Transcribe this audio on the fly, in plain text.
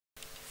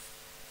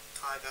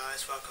Hi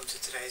guys, welcome to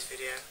today's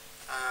video.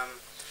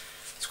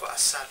 It's quite a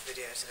sad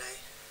video today.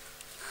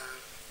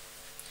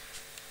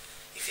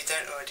 If you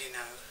don't already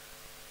know,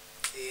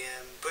 the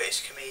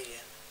British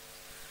comedian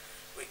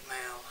Rik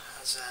Mayall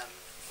has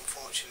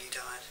unfortunately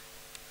died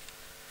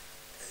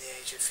at the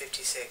age of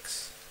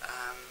 56.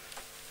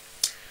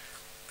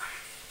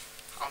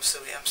 I'm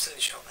still in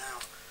shock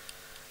now.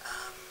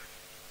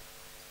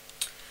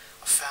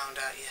 I found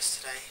out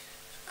yesterday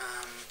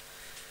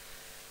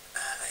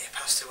that he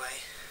passed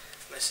away.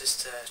 My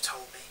sister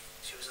told me.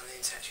 She was on the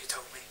internet, she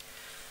told me,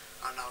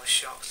 and I was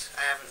shocked.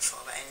 I haven't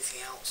thought about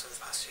anything else over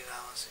the past few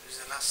hours. It was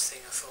the last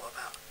thing I thought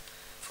about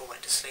before I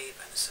went to sleep,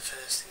 and it's the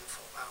first thing I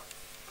thought about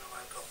when I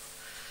woke up.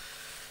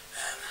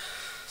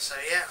 So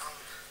yeah,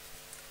 I'm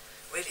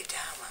really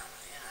down, man,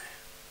 you know.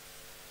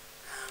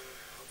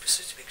 I'm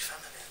such a big fan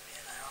of him,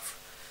 you know.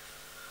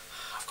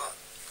 I've got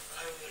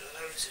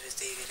loads of his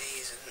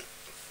DVDs, and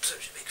I'm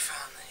such a big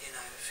fan, you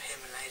know, of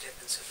him and R.I.P.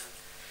 and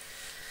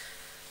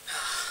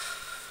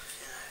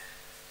you know,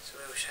 it's a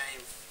real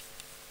shame.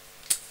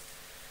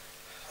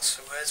 That's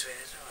for words really,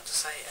 I don't know what to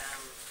say.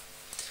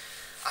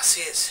 I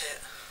see it's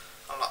hit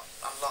a lot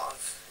of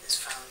his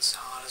fans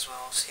hard as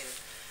well. I've seen a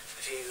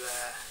few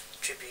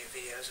tribute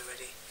videos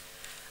already,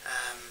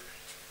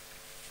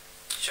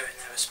 showing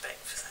their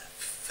respect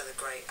for the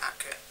great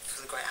actor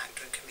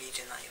and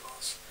comedian that he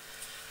was.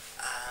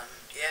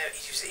 Yeah,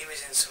 he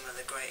was in some of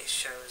the greatest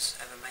shows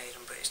ever made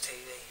on British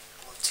TV,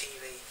 or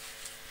TV.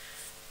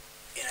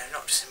 You know,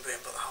 not just in Britain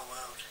but the whole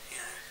world.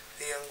 You know,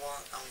 the young one.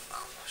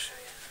 I'll show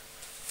you.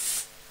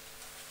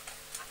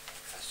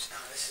 Actually, no,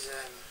 this is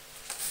a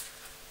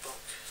book.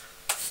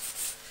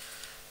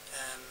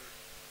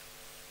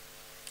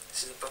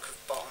 This is a book of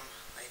Bottom.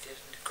 They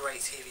did a great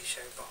TV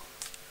show, Bottom.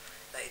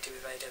 That he did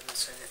with R.I.P.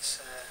 It's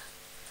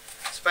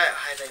about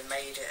how they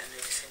made it and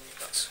everything. You've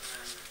got some.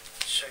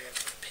 I'll show you a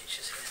couple of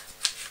pictures here.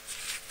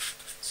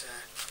 So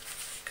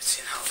you can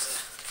see that was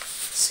a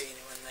scene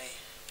when they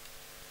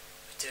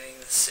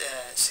doing the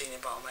scene in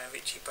Bottom where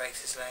Richie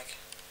breaks his leg.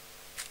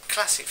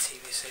 Classic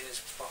TV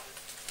series, Bottom.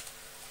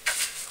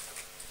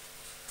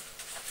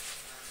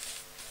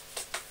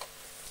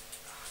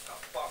 I've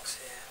got a box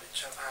here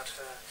which I've had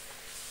for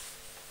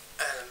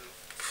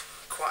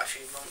quite a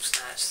few months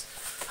now. It's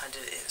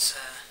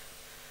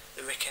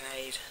the Rik and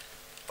R.I.P.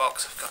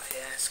 box I've got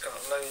here. It's got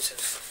loads of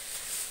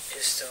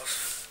his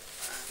stuff,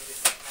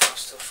 with more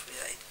stuff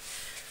that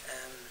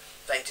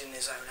he did in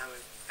his own now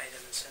with R.I.P.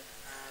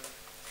 I'm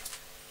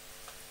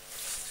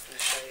going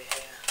to show you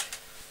here.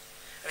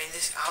 I mean,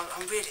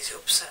 I'm really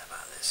upset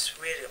about this,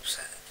 really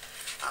upset.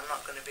 I'm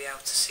not going to be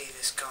able to see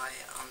this guy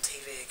on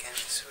TV again.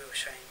 It's a real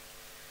shame.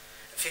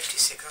 At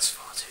 56, that's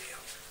far too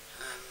young.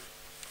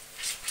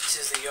 This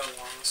is the young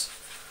ones.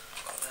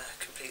 I've got the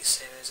complete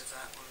series of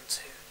that, 1 and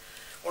 2.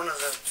 One of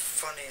the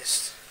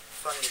funniest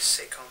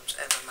sitcoms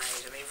ever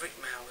made. I mean, Rik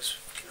Mayall was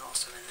fucking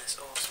awesome in this,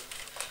 awesome.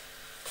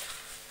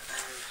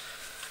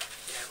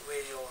 Yeah,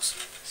 really awesome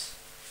in this.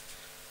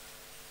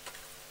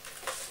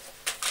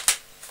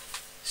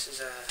 This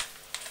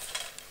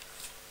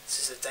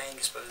is a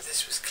dangerous book.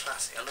 This was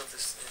classic. I love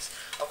this.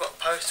 I've got a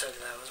poster over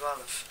there as well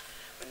of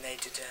when they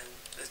did the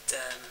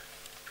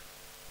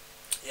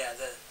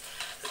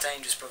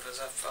Dangerous Brothers.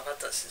 I've had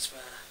that since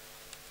my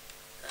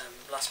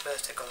last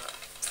birthday. Got that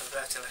for the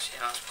birthday last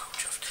year. I was well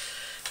chuffed.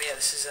 But yeah,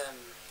 this is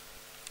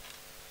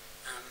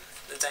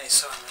the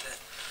Dangerous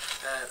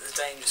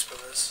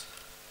Brothers.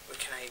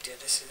 Rik and R.I.P. did.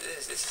 This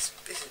is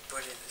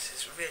brilliant. This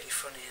is really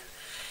funny, and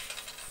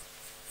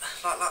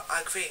like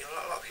I agree. A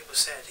lot of people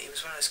said he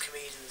was one of those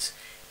comedians.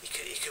 You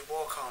could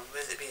walk on,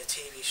 whether it be a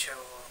TV show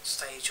or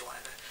stage or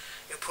whatever.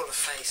 He'd pull a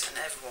face, and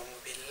everyone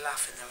would be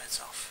laughing their heads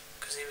off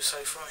because he was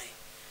so funny.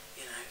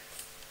 You know,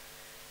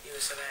 he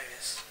was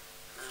hilarious,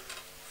 and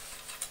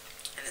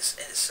it's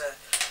a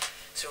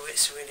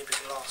really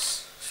big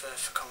loss for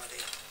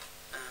comedy.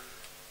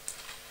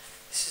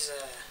 This is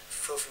a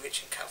Filthy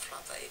Rich and Cat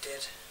Flap that he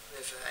did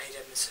with R.I.P.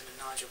 and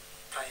Nigel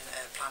playing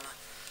Planner.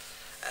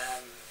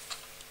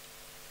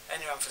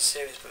 Only ran for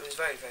series, but it was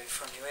very, very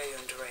funny, really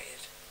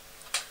underrated.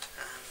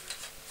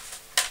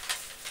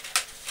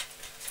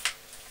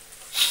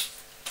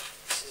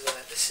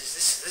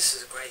 This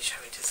is a great show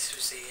he did. This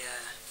was the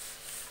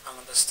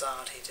Alan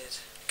Bastard he did,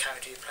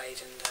 character he played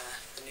in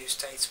The New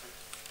Statesman,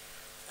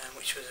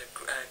 which was a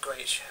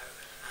great show.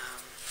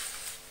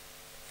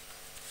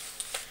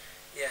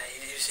 Yeah,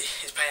 he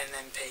was playing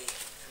an MP,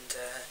 and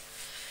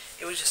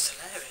it was just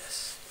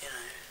hilarious, you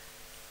know.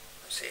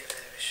 Absolutely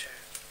hilarious show.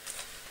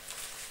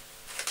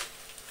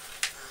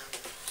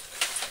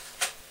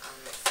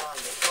 And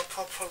finally,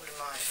 probably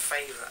my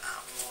favourite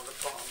out of all the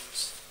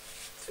Bottoms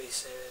 3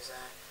 series.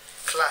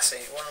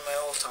 Classic, one of my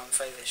all-time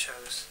favourite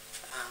shows.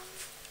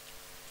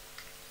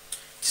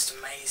 Just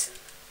amazing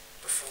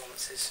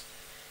performances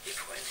he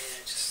put in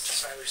here, just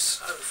so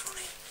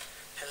funny,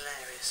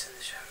 hilarious in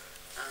the show.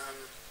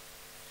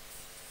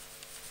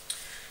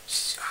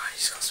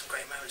 He's got some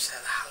great moments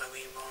there. The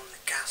Halloween one, the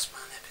Gas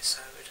Man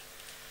episode,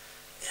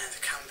 you know, the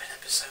camping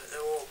episode.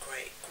 They're all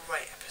great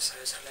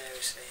episodes,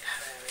 hilarious.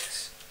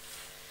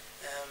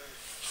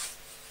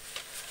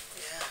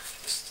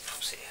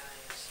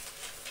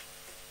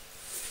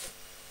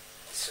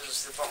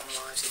 bottom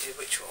lives he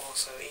did, which were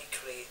also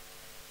equally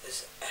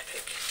as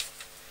epic.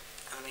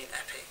 I mean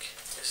epic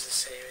as the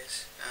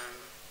series.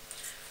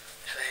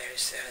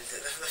 Hilarious.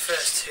 The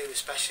first two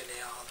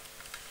especially are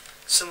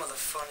some of the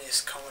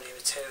funniest comedy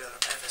material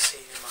I've ever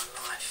seen in my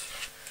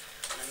life,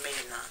 and I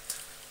mean that.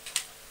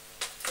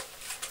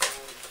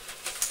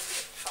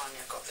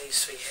 Finally I've got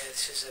these three here.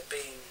 This is a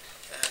being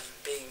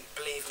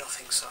Believe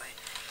Nothing, sorry.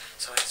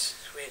 So it's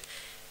weird.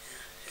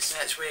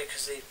 Yeah. It's weird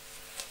because the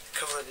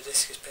cover of the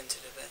disc is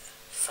printed a bit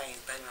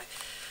faint, but anyway.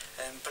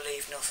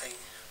 Believe Nothing.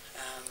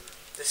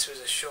 This was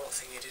a short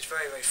thing he did.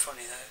 Very, very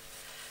funny though.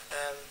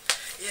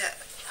 Yeah,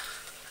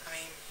 I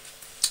mean,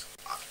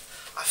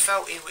 I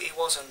felt he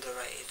was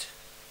underrated.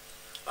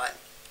 Like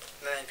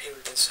many people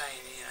have been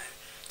saying, you know,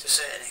 to a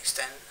certain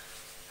extent.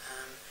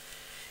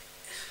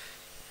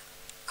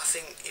 I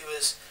think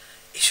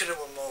he should have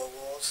won more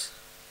awards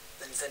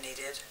than he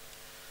did.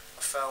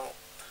 I felt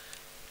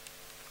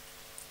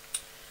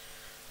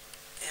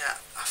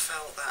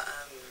that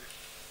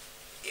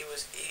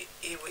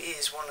he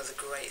is one of the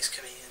greatest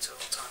comedians of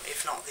all time,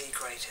 if not the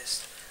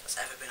greatest that's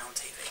ever been on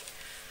TV.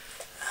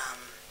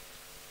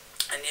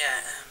 And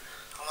yeah,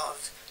 a lot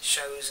of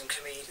shows and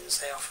comedians,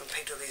 they often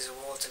picked up these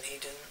awards and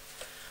he didn't,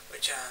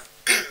 which I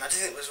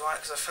didn't think was right,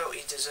 because I felt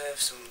he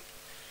deserved some,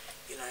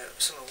 you know,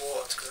 some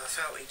awards, because I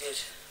felt he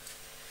is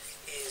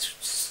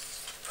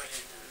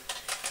brilliant. And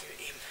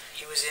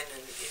he was in,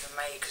 and even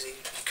made, because he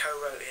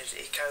co-wrote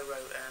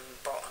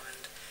Bottom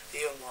and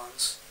The Young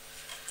Ones,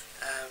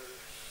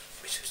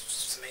 which was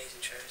just amazing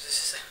shows.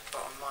 This is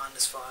Bottom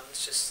Mindless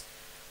Violence, just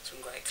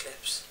some great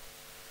clips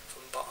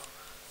from Bottom.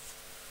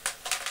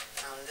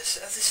 And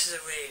this is a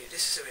really good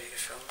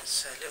film.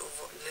 It's Little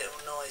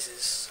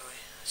Noises. Sorry,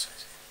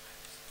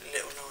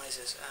 Little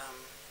Noises.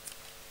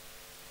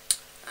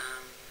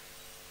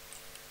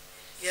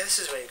 Yeah, this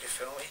is a really good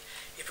film.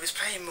 He was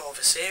playing more of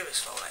a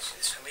serious role actually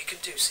in this film. He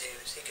could do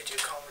serious. He could do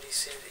comedy,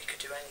 series. He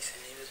could do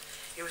anything.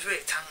 He was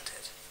really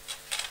talented,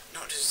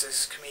 not just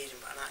as a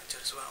comedian but an actor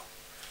as well.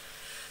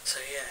 So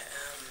yeah,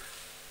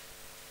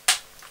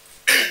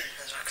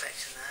 there's my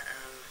collection there.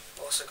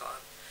 Also got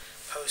a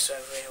poster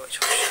over here which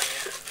I'll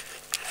show you.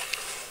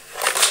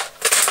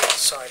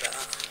 Sorry about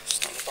that,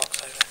 just knocked the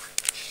box over.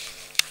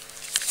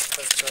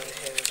 Poster over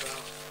here as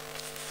well.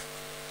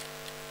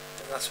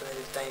 And that's when they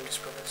did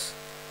Dangerous Brothers.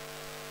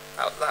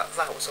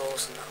 That was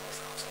awesome. That was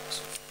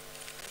awesome.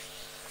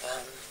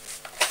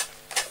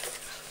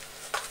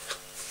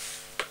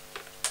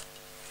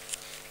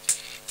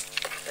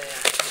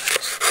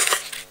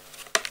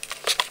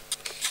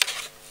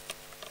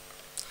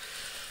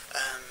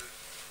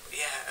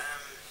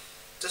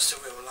 Just a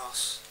real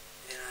loss,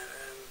 you know.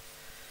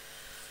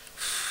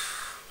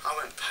 I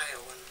went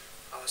pale when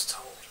I was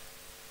told.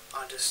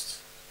 I just,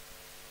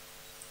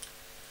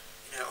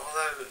 you know,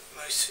 although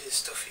most of the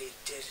stuff he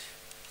did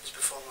was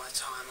before my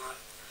time,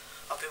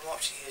 I've been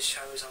watching his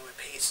shows on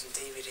repeats and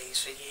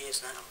DVDs for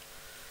years now,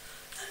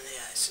 and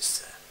yeah, it's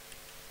just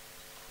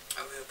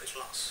a real big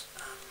loss.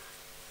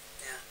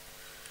 Yeah.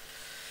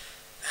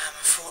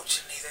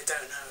 Unfortunately, they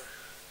don't know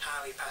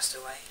how he passed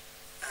away.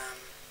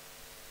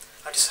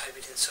 I just hope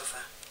he didn't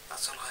suffer.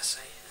 That's all I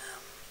say.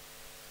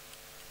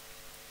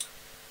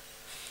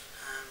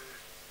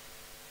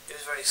 It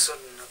was very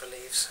sudden, I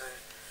believe, so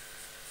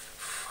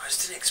I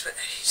just didn't expect.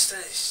 You just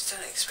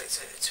don't expect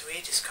to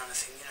read this kind of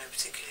thing, you know,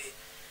 particularly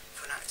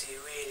for an actor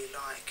you really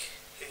like,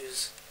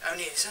 who's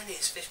it's only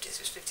his 50s.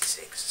 He was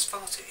 56. It's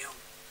far too young.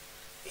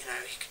 You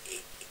know, I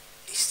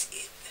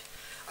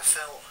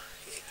felt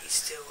he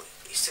still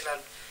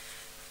had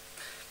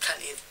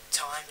plenty of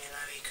time. You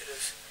know,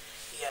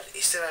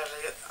 he still had.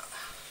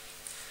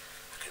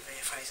 I couldn't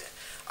really phrase it.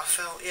 I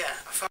felt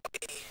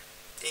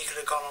he could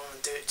have gone on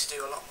and do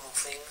a lot more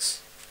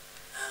things.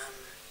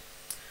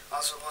 I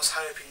was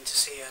hoping to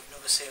see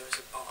another series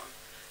at Bottom.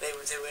 They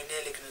were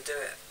nearly going to do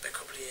it a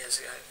couple of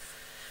years ago.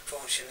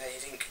 Fortunately,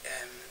 they didn't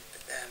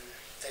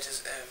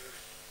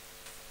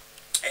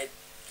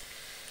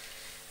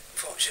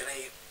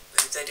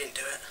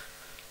do it.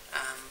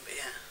 But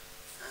yeah,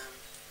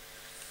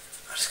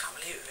 I just can't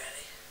believe it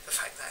really. The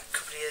fact that a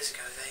couple of years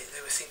ago they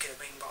were thinking of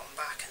bringing Bottom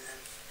back, and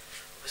then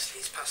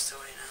obviously he's passed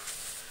away now.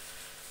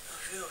 It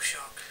was a real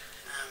shock.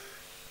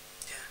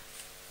 Yeah.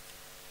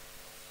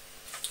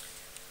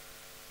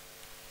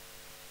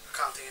 I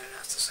can't think of anything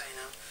else to say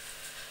now.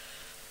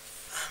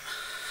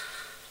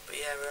 But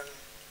yeah,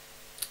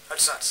 I'd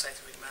just like to say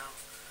to Rik Mayall,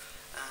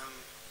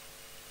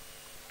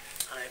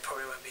 I know you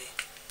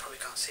probably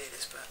can't see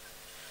this, but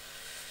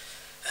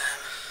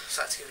I'd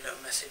like to give a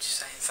little message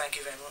saying thank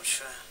you very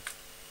much for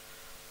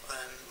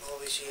all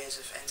these years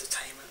of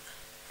entertainment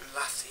and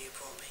laughter you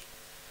brought me.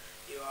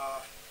 You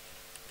are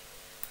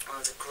one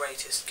of the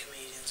greatest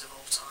comedians of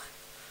all time.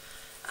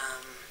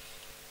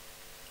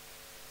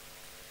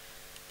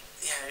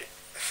 You know,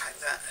 the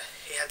fact that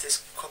he had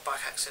this quad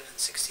bike accident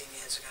 16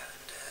 years ago,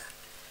 and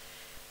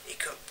he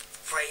could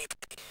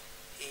bravely,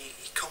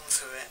 he come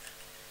through it,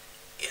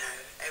 you know,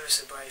 ever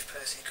so brave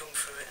person, he come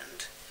through it,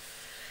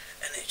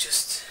 and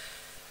it's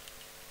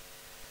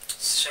a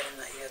shame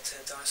that he had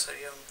to die so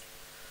young.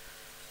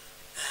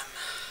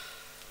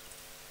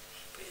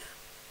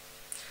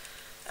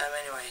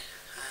 Anyway,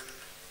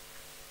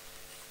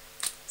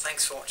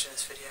 thanks for watching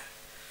this video.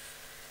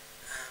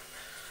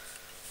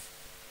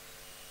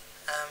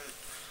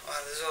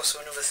 Well, there's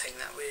also another thing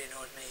that really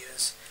annoyed me.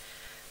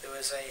 There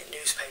was a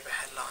newspaper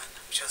headline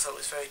which I thought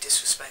was very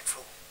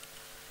disrespectful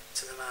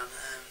to the man.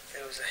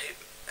 There was a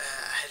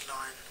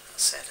headline that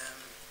said,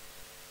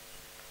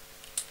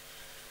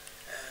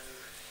 I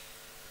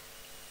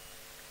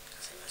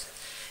think it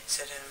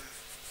said,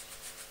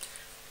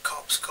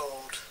 cops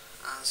called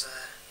as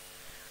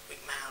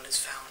Rik Mayall is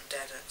found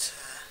dead at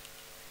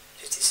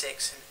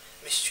 56 and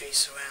mystery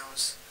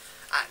surrounds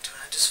actor,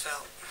 and I just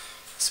felt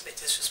that's a bit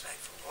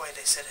disrespectful the way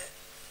they said it.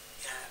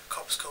 You know,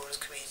 cops called as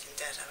comedian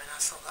dead. I mean,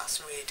 I thought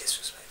that's really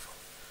disrespectful.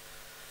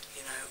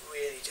 You know,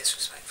 really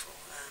disrespectful.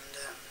 And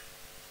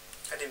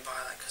I didn't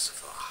buy that because I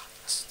thought,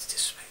 that's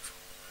disrespectful.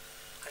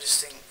 I just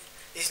think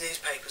these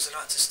newspapers, they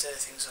like to stir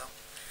things up.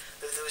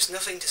 There was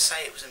nothing to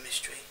say it was a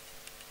mystery.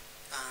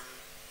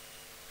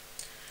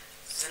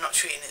 They're not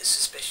treating it as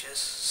suspicious,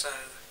 so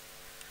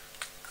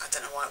I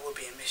don't know why it would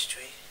be a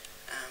mystery.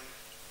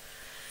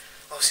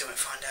 Obviously I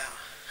won't find out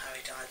how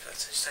he died, but I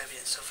just hope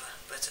he didn't suffer.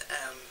 But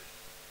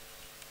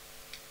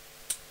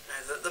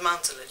no, the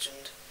man's a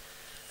legend,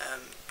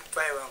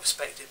 very well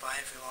respected by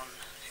everyone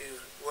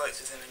who worked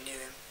with him and knew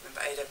him.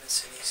 Remember Ade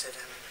Edmondson, he said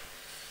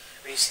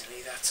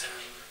recently that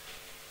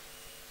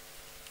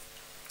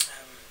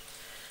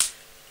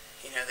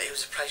you know, that it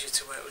was a pleasure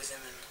to work with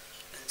him,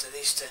 and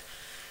they used to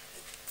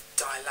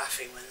die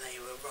laughing when they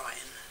were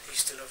writing. They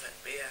used to love it.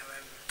 But yeah,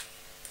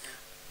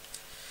 yeah.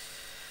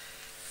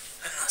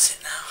 And that's it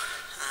now.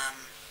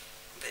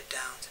 A bit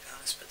down, to be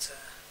honest, but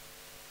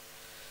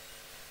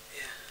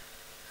yeah.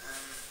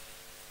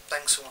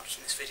 Thanks for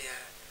watching this video.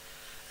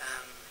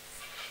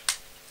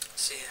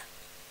 See ya.